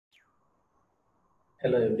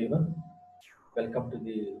Hello everyone, welcome to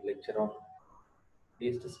the lecture on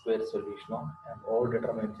least square solution of an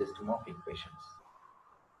all-determined system of equations.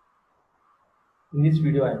 In this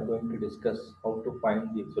video, I am going to discuss how to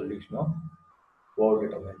find the solution of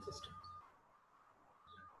all-determined systems.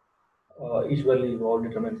 Usually,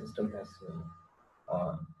 all-determined system has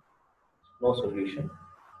uh, no solution,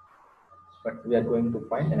 but we are going to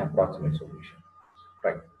find an approximate solution.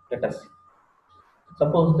 Right, let us see.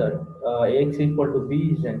 Suppose that Ax equal to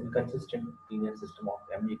b is an inconsistent linear system of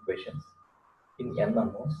m equations in n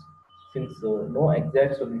unknowns. Since no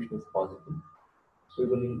exact solution is possible, we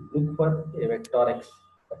will look for a vector x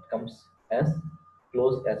that comes as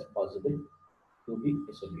close as possible to be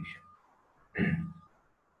a solution.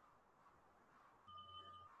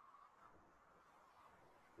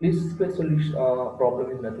 Least square solution problem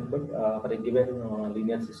is nothing but for a given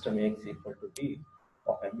linear system x equal to b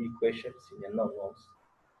of m equations in n unknowns,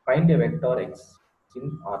 find a vector x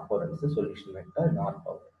in R power n is a solution vector in R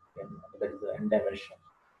power n, that is the n dimensional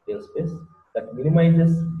real space that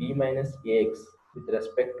minimizes b minus ax with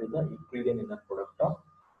respect to the Euclidean inner product of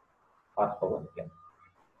R power n.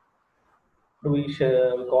 We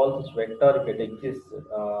call this vector if it exists,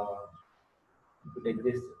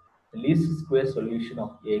 the least square solution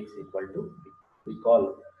of ax equal to b. We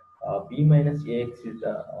call b minus ax is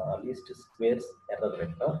the least squares error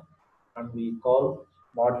vector, and we call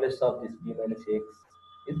modulus of this b minus ax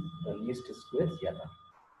is the least squares error.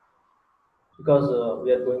 Because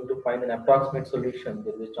we are going to find an approximate solution,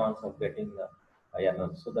 there is a chance of getting error.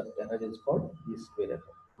 So that error is called least square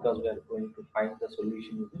error, because we are going to find the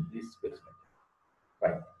solution using least squares method.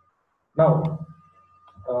 Right. Now,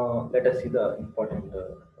 let us see the important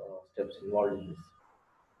steps involved in this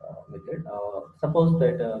method. Suppose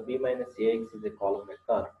that b minus ax is a column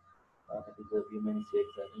vector, that is b minus ax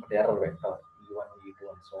is an error vector, e1, e2,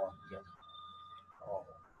 and so on. En.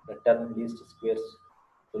 The term least squares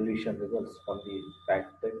solution results from the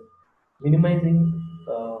fact that minimizing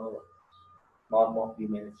norm of b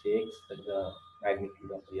minus ax, that is the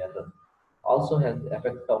magnitude of the error, also has the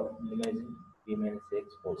effect of minimizing b minus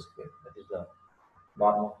ax whole square, that is the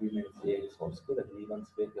norm of b minus ax whole square, that is e1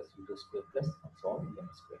 square plus e2 square plus and so on en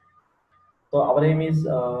square. So our aim is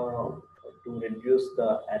to reduce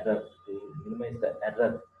the error, to minimize the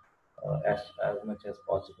error as much as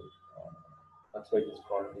possible. That's why it is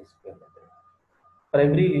called the square method. For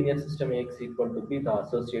every linear system x equal to b, the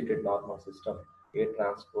associated normal system A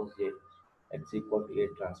transpose A x equal to A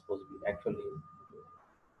transpose B. Actually,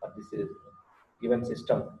 this is given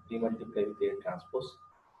system, we multiply with A transpose.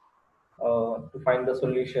 To find the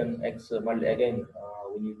solution x, again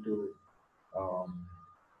we need to um,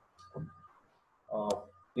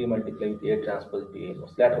 we multiply with A transpose B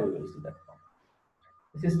inverse. Later we will see that.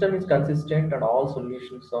 The system is consistent and all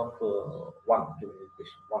solutions of one given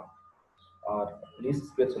equation one are least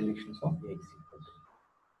square solutions of x equal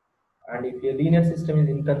to. And if a linear system is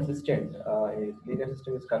inconsistent, if linear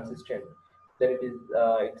system is consistent, then it is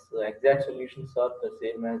its exact solutions are the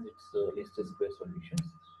same as its least square solutions.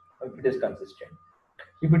 If it is consistent,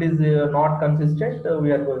 if it is not consistent,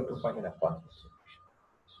 we are going to find an approximate solution.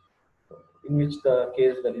 So, in which the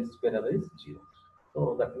case the least square error is 0.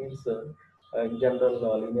 So that means in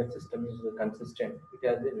general linear system is consistent. It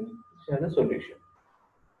has a solution,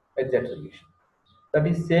 exact solution. That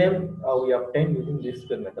is same we obtain using least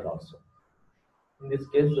square method also. In this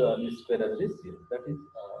case, least square error is 0. That is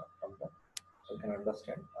from the you can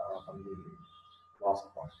understand from the last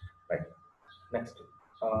point, right? Next,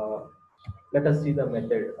 uh, let us see the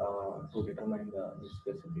method to determine the least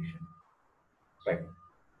square solution, right?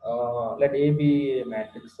 Let A be a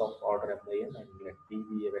matrix of order m by n, and let B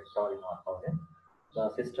be a vector in R power n. The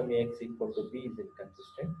system Ax equal to B is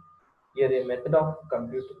inconsistent. Here, a method of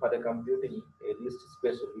computing a least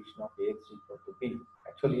square solution of Ax equal to B.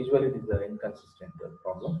 Actually, usually it is an inconsistent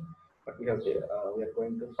problem, but we are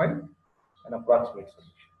going to find an approximate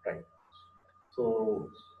solution, right? So,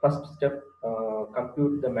 first step,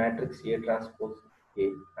 compute the matrix A transpose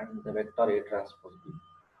A and the vector A transpose B.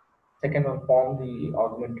 Second one, form the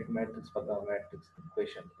augmented matrix for the matrix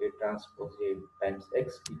equation A transpose A times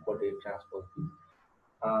X equal to A transpose B.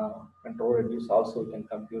 And row reduce also we can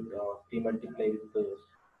compute P multiply with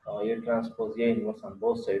A transpose A inverse on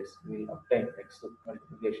both sides. We will obtain X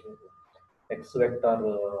multiplication X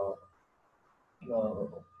vector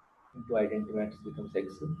into identity matrix becomes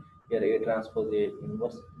X. Here A transpose A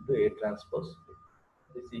inverse into A transpose B.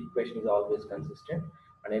 This equation is always consistent,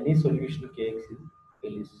 and any solution Kx is a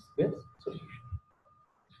least square solution.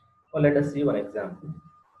 Well, let us see one example.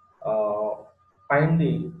 Uh, find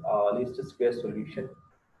the least square solution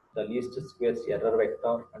the least squares error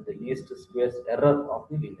vector and the least squares error of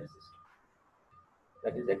the linear system.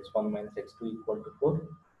 That is x1 minus x2 equal to 4,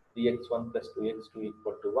 3x1 plus 2x2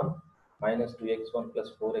 equal to 1, minus 2x1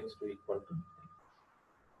 plus 4x2 equal to 3.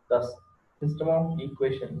 Thus, system of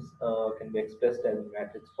equations can be expressed as in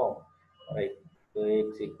matrix form, right? So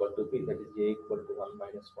Ax equal to B, that is A equal to 1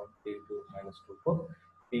 minus 1, 3, 2, minus 2, 4,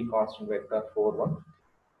 P constant vector 4, 1.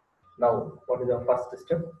 Now, what is the first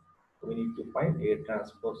step? We need to find A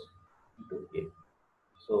transpose into A.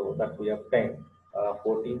 So that we obtain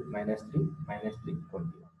 14 minus 3 minus 3,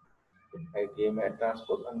 21. Right, A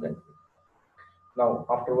transpose and then B. Now,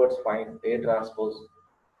 afterwards find A transpose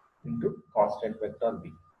into constant vector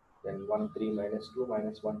B. Then 1, 3 minus 2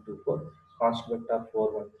 minus 1, 2, 4. Constant vector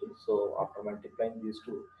 4, 1, 2. So after multiplying these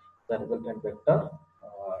two, the resultant vector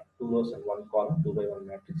 2 rows and 1 column, 2 by 1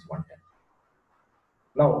 matrix, 110.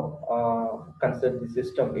 Now consider the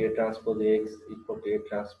system A transpose Ax equal to A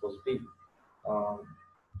transpose B. Um,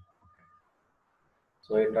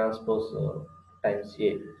 so A transpose times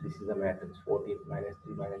A, this is the matrix 14 minus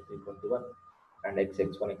 3 minus 3 equal to 1, and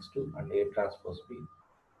x1 x2 and A transpose B.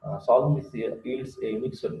 Solving this yields a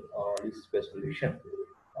mixed least square solution.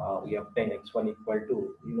 We obtain x1 equal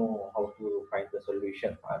to, you know how to find the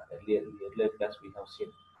solution. Earlier in the earlier class we have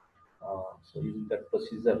seen. So using that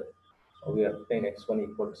procedure, we obtain x1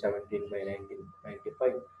 equal to 17 by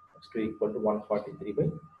 1995, x2 equal to 143 by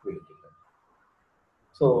 25.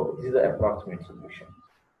 So this is the approximate solution.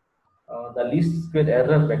 The least square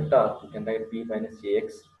error vector, you can write b minus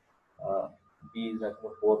ax. B is equal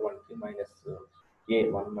to 413 minus a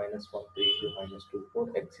 1 minus 1 3 2 minus 2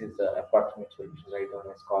 4. X is the approximate solution, right down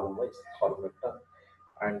as column wise column vector,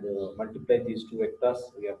 and multiply these two vectors.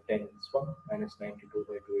 We obtain this one minus 92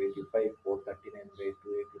 by 285, 439 by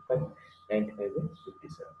 285, 95 by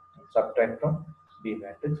 57. And subtract from B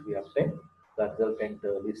matrix, we obtain the resultant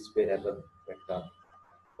least square error vector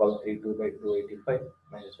 1232 by 285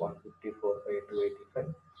 minus 154 by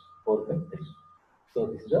 285, 4 by 3. So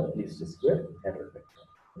this is the least square error vector.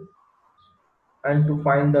 And to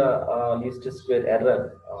find the least square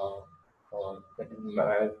error, that is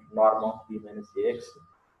norm of b minus ax,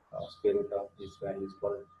 square root of this value is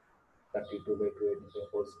called 32 by 285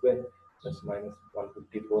 whole square plus minus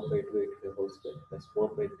 154 by 285 whole square plus 4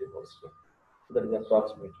 by 3 whole square. So that is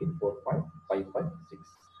approximately 4.556.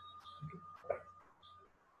 Okay.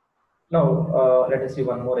 Now, let us see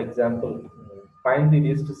one more example. Find the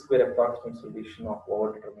least square approximate solution of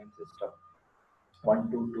overdetermined system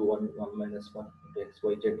 1, 2, 2, 1, 1 minus 1 into x,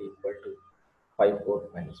 y, z equal to 5, 4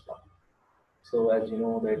 minus 1. So, as you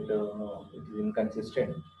know that it is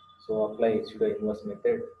inconsistent, so apply pseudo inverse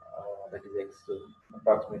method, that is x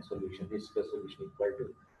approximate solution, least square solution equal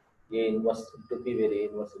to A inverse into P, where A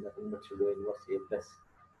inverse is nothing but pseudo inverse A plus,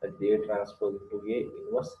 that is A transpose into A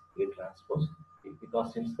inverse A transpose P,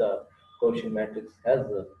 because since the quotient matrix has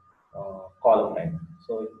a column rank.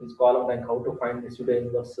 So this column rank, how to find the pseudo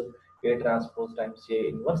inverse A transpose times A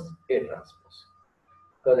inverse A transpose,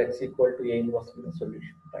 because x equal to A inverse in the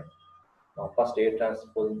solution, right? Now first A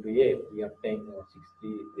transpose into A, we obtain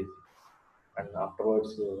 6336, and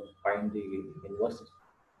afterwards find the inverse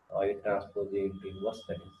A transpose A into inverse,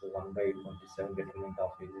 that is 1 by 27, determinant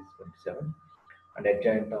of A is 27, and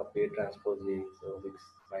adjoint of A transpose A is 6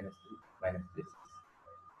 minus 3 minus 3 6.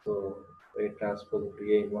 So A transpose into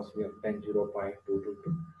A inverse, we obtain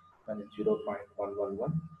 0.222 minus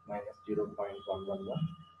 0.111 minus 0.111,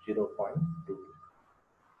 0.22,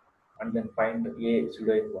 and then find A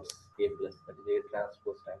pseudo inverse A plus, that is A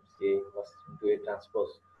transpose times A inverse into A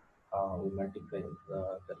transpose. We multiply the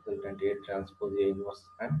resultant A transpose A inverse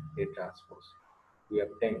and A transpose. We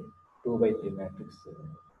obtain 2 by 3 matrix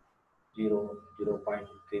 0,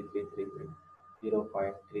 0.3333,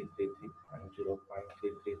 0.333, and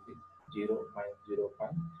 0.333, 0 minus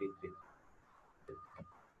 0.33.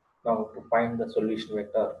 Now to find the solution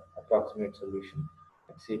vector, approximate solution,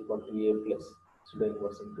 x equal to A plus pseudo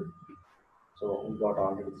inverse into B. So we got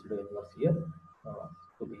already pseudo inverse here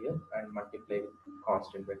to be here, and multiply with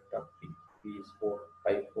constant vector P. P is 4,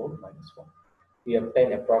 5, 4 minus 1. We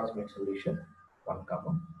obtain approximate solution 1,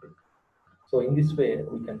 2. So in this way,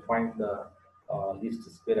 we can find the least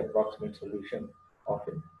square approximate solution of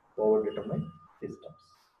an overdetermined systems.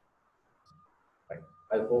 Right.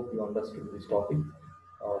 I hope you understood this topic.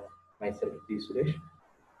 Myself, P. Suresh.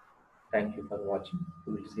 Thank you for watching.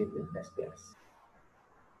 We will see you in the next class.